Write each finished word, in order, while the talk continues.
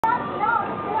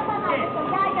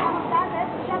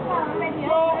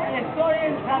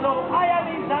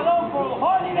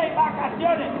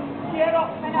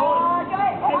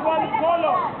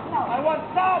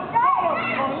Stop!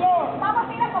 Vamos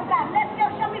a ir a comprar. Let's go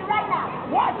shopping right now.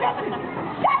 What? Shopping?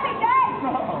 Shopping, guys!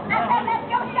 No. I said let's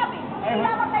go shopping. Y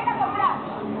vamos a ir a comprar.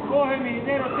 Coge mi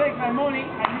dinero, take my money,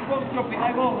 and you go shopping.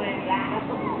 I go relax.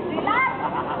 Relax.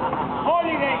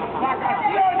 Holiday,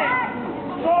 vacaciones,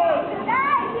 sol,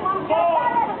 Guys,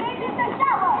 in the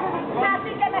shower.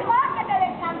 Así que mejor que te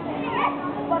descanses, ¿sí?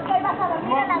 Porque hoy vas a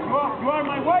dormir en la ducha. You are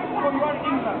my wife or you are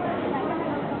England?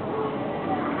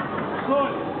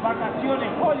 Sol,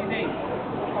 vacaciones, holiday,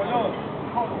 color.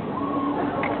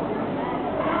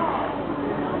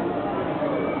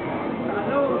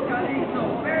 Hello, CALYPS0.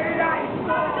 Very nice.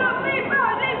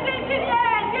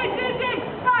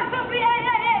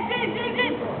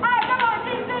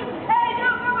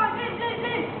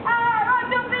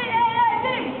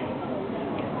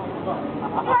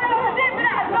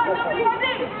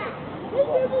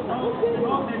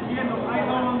 No te entiendo, I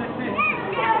don't understand.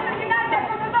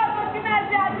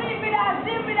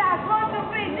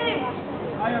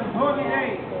 I am holiday,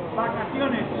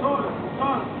 vacaciones, sol,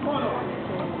 color,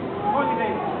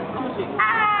 holiday, music.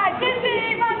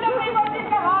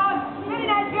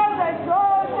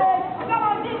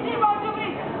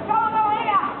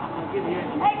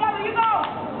 Hey, come you go!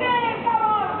 Sing, come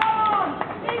on!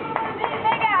 Sing,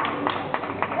 venga!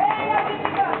 Venga,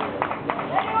 chicos!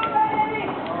 Ready!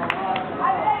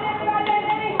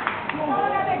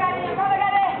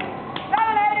 Come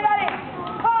on, everybody!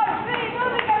 4, 3,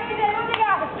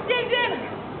 música!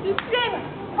 Sing!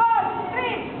 4,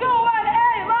 3, 2, 1,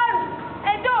 and 1,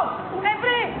 and 2, and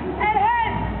 3, and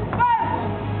hands! 1,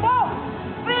 2,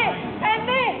 3, and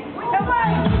knee! And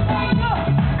 1, 2, 3,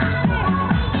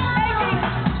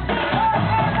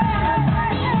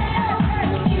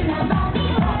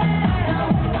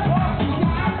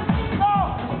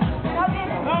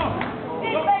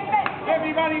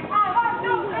 Everybody.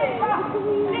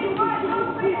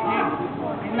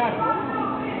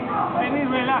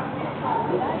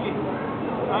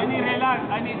 I need relax.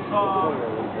 I need some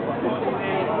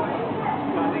holiday.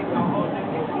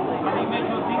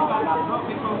 Animation,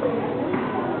 tropical.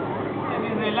 I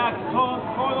need relax, sol,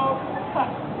 color,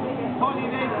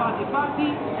 holiday, party,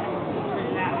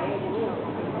 relax.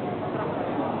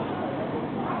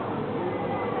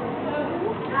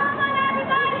 Come on,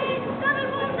 everybody! Todo el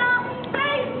mundo!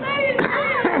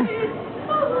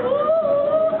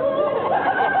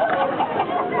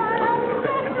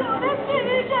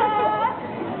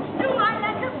 You are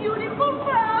like a beautiful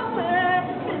flower.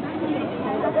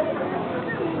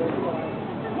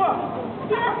 What?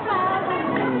 Yes,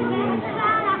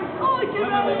 oh, you're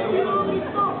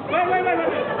beautiful. Wait.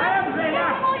 I am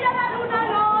relaxed. Voy a dar una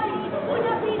loi,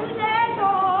 una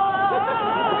pinceto.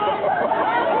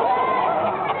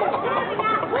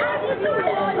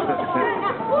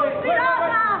 Wait.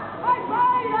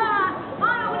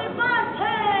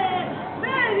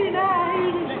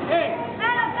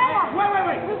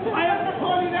 I am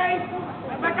holiday,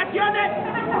 vacaciones.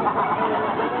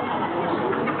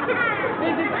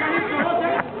 This is CALYPS0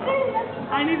 Hotel.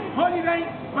 I need holiday,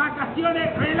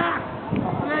 vacaciones, relax.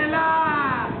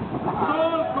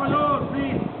 Sol, color,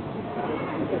 please.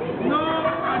 No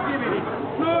activity.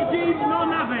 No gym, no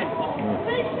nothing.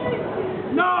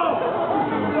 No!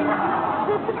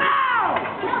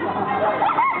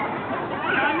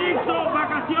 CALYPS0,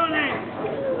 vacaciones.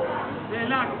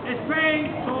 Relax. Spain,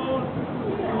 sol.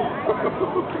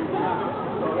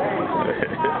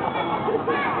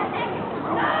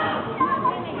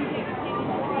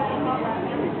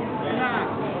 Relax.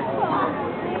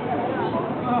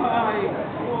 Ay,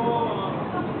 oh.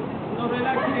 No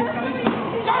relaxes, CALYPS0.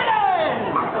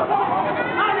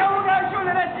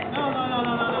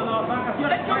 No,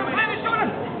 vacaciones.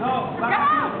 No,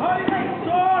 vacaciones. Holiday,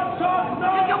 sol, no.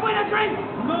 You can win a drink.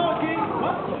 No, King.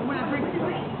 What? Win a drink.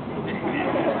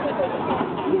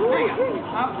 Venga.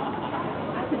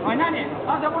 Ay, nadie.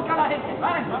 Vamos a buscar a la gente.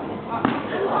 Vale.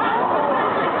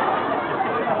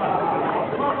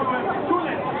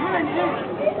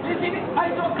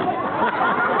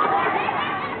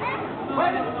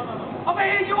 Over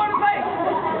here, you want to play?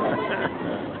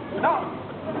 No.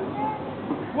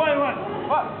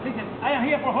 What? Listen, I am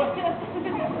here for holiday.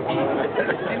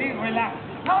 I need relax.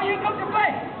 No, you come to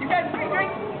play. You got free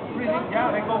drink. Breathing,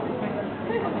 yeah, I go.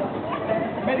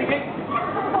 Medicate.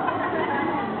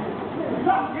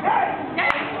 No,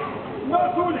 no,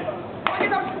 Julie.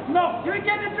 No, you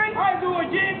get the drink. I do a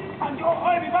gym, and you,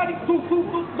 everybody, todo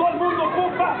el mundo,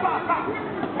 boom, pa.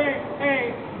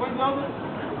 Hey, where's the other?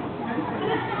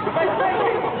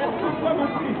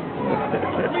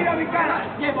 Mira mi cara.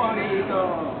 Qué bonito.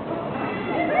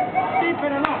 Sí,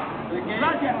 pero no.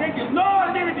 Gracias, thank you. No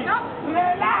activity. No.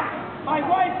 Relax. My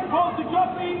wife goes to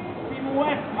shopping. tu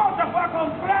esposa fue a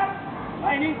comprar,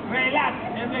 I need relax,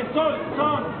 and the sol,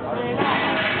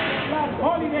 relax,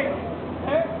 holiday.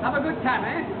 Eh? Have a good time,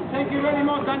 eh? Thank you very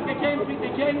much, danke schön, bitte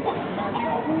schön.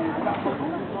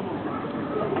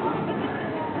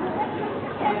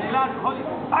 Relax, holiday.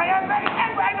 I am very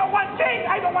angry, I don't want change,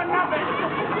 I don't want nothing.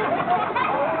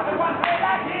 I want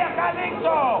relax here,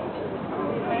 CALYPS0.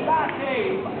 Relax,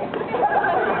 hey.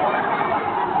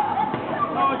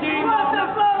 No, Jim.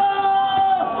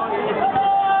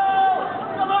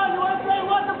 Come on, you want to play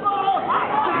water polo?